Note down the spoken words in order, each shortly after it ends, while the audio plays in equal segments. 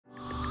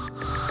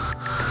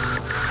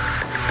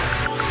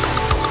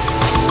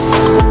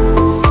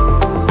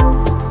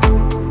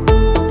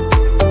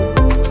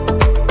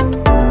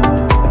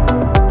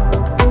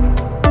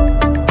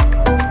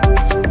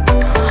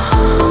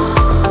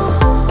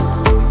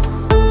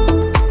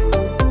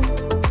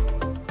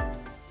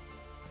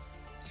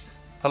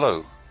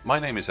My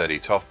name is Eddie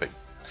Tofpik.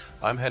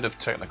 I'm Head of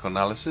Technical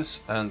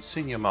Analysis and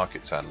Senior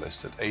Markets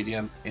Analyst at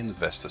ADM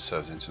Investor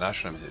Services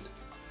International Limited.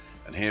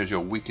 And here's your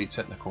weekly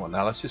technical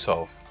analysis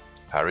of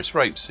Paris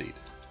rapeseed,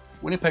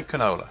 Winnipeg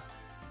canola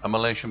and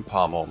Malaysian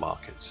palm oil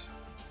markets.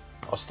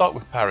 I'll start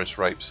with Paris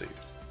rapeseed.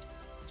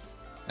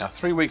 Now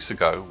 3 weeks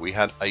ago we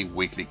had a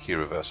weekly key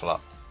reversal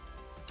up.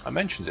 I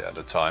mentioned it at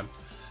the time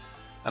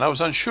and I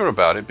was unsure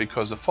about it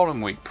because the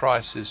following week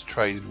prices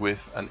traded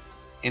with an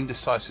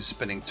indecisive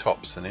spinning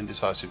tops and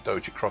indecisive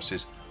doji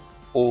crosses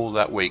all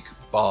that week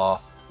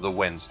bar the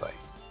Wednesday.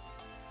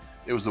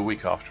 It was the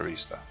week after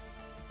Easter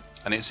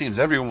and it seems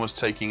everyone was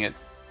taking it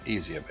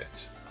easy a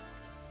bit.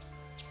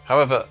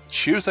 However,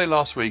 Tuesday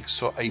last week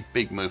saw a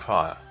big move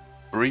higher,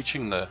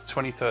 breaching the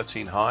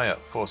 2013 high at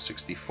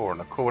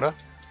 464.25.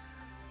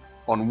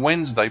 On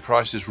Wednesday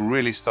prices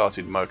really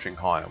started motoring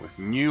higher with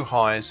new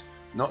highs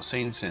not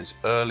seen since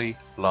early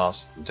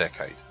last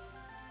decade.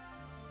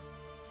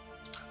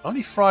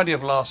 Only Friday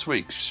of last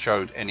week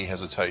showed any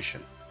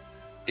hesitation,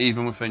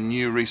 even with a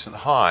new recent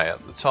high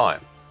at the time.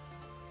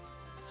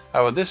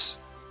 However, this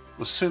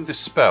was soon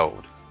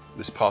dispelled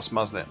this past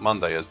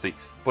Monday as the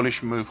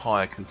bullish move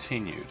higher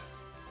continued.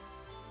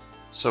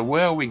 So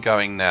where are we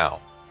going now?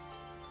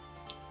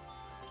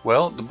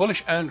 Well, the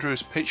bullish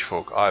Andrews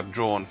pitchfork I've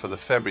drawn for the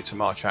February to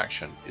March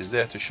action is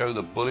there to show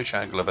the bullish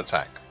angle of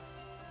attack.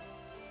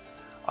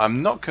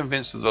 I'm not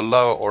convinced of the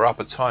lower or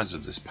upper tides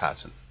of this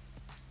pattern.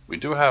 We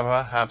do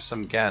however have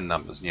some GAN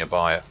numbers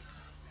nearby at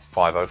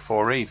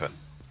 504 even,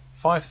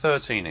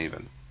 513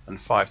 even, and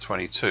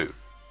 522,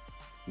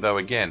 though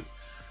again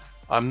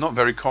I'm not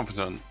very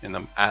confident in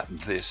them at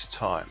this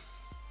time.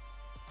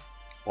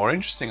 More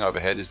interesting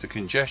overhead is the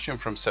congestion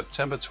from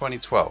September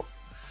 2012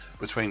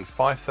 between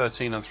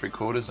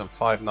 513.75 and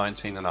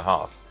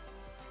 519.5,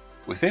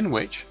 within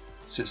which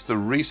sits the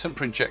recent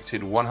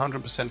projected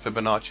 100%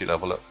 Fibonacci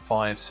level at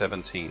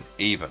 517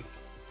 even.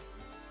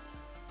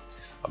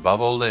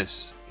 Above all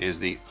this is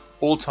the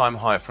all-time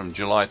high from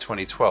July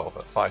 2012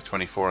 at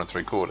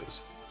 524.75.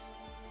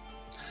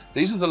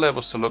 These are the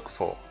levels to look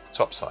for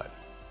topside.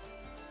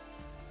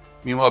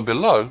 Meanwhile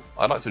below,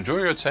 I'd like to draw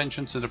your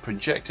attention to the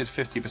projected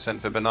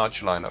 50%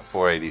 Fibonacci line at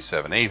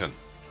 487 even.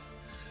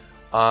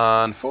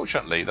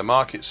 Unfortunately, the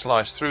market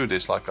sliced through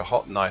this like a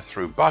hot knife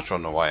through butter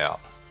on the way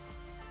up.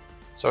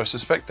 So I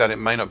suspect that it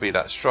may not be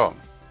that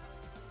strong,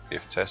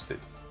 if tested.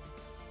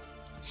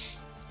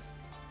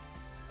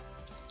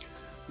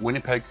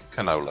 Winnipeg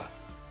canola.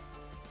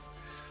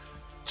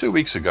 2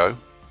 weeks ago,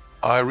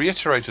 I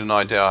reiterated an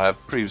idea I have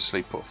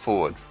previously put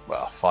forward,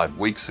 5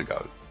 weeks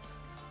ago.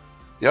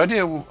 The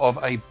idea of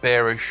a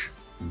bearish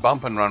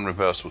bump and run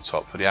reversal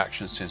top for the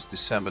action since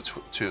December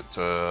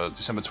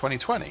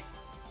 2020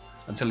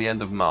 until the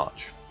end of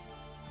March.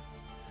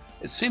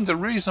 It seemed a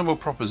reasonable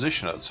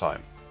proposition at the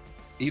time.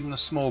 Even a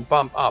small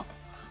bump up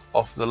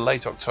off the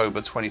late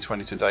October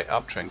 2020 to date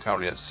uptrend,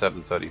 currently at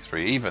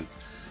 733 even,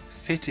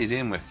 fitted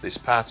in with this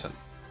pattern.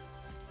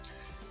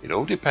 It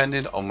all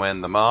depended on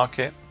when the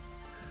market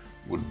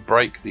would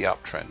break the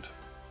uptrend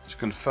to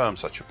confirm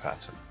such a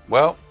pattern.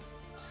 Well,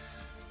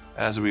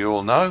 as we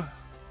all know,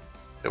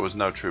 there was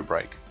no true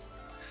break.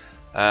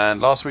 And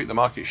last week the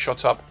market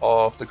shot up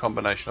off the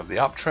combination of the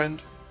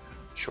uptrend,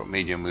 short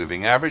medium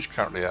moving average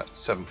currently at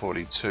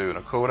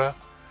 742.25,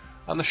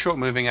 and the short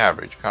moving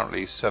average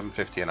currently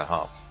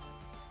 750.5.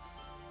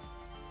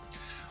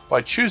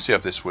 By Tuesday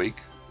of this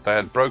week, they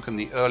had broken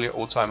the earlier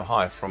all-time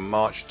high from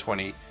March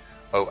 2008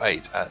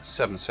 at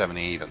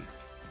 770 even.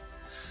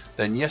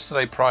 Then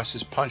yesterday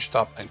prices punched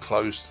up and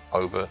closed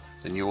over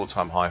the new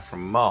all-time high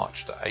from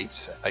March to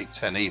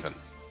 810 even.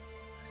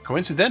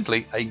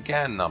 Coincidentally, a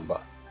GAN number.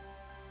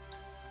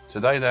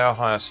 Today they are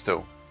higher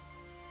still.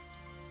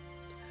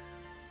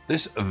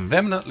 This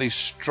vehemently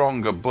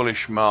stronger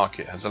bullish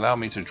market has allowed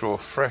me to draw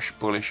fresh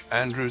bullish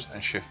Andrews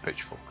and Schiff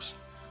pitchforks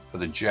for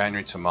the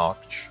January to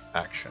March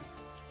action.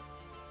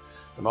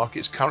 The market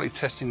is currently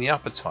testing the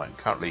upper time,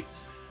 currently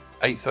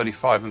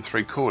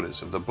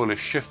 835.75 of the bullish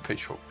Schiff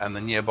pitchfork and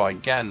the nearby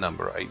GAN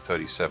number at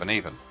 837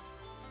 even.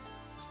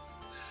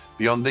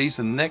 Beyond these,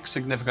 the next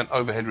significant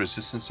overhead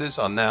resistances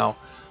are now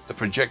the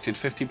projected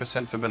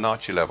 50%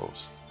 Fibonacci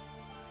levels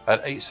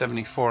at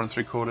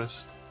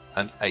 874.75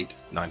 and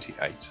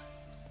 898.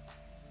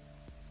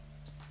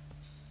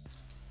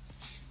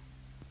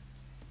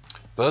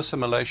 Bursa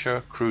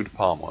Malaysia crude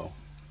palm oil.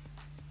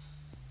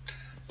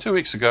 2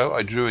 weeks ago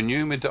I drew a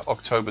new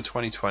mid-October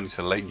 2020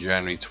 to late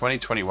January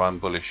 2021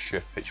 bullish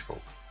Schiff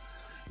pitchfork,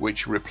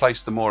 which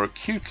replaced the more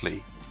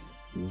acutely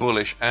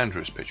bullish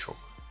Andrews pitchfork.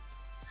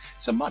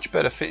 It's a much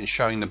better fit in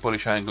showing the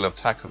bullish angle of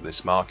attack of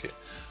this market,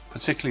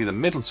 particularly the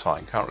middle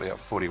time currently at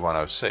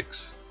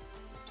 41.06.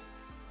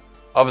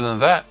 Other than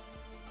that,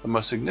 the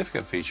most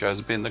significant feature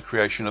has been the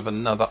creation of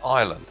another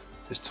island,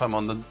 this time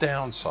on the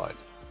downside.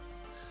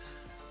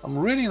 I'm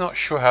really not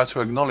sure how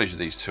to acknowledge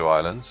these two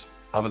islands,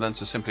 other than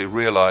to simply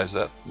realize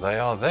that they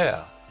are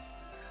there,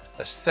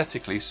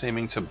 aesthetically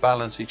seeming to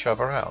balance each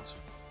other out.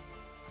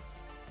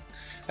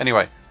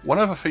 Anyway, one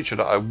other feature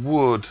that I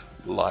would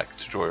like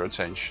to draw your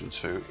attention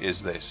to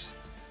is this.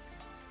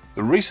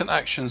 The recent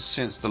actions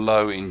since the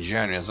low in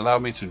January has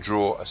allowed me to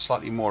draw a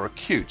slightly more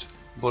acute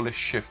bullish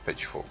shift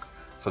pitchfork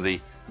for the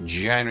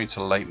January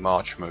to late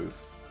March move.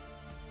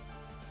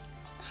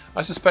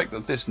 I suspect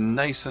that this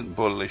nascent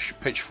bullish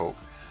pitchfork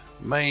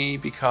may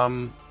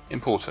become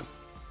important,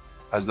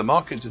 as the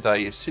market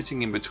today is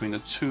sitting in between the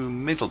two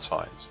middle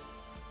tines.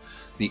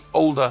 The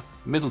older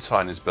middle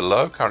tine is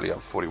below, currently at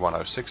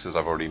 41.06 as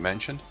I've already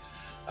mentioned,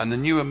 and the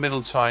newer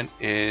middle tine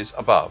is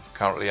above,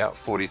 currently at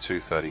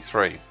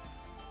 42.33.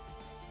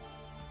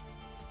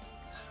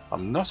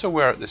 I'm not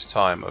aware at this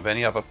time of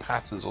any other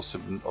patterns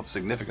of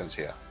significance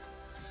here,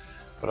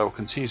 but I will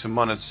continue to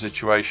monitor the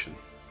situation,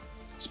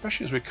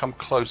 especially as we come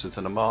closer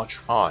to the March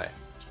high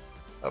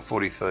at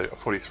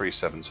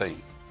 43.17.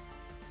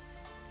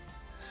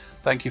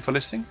 Thank you for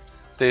listening.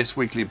 This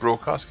weekly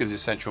broadcast gives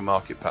essential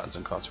market patterns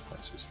and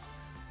consequences.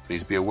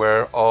 Please be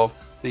aware of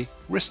the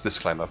risk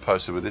disclaimer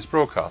posted with this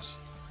broadcast.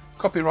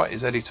 Copyright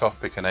is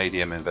Tofpik and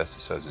ADM Investor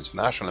Services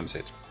International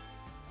Limited.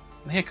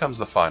 And here comes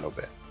the final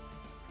bit.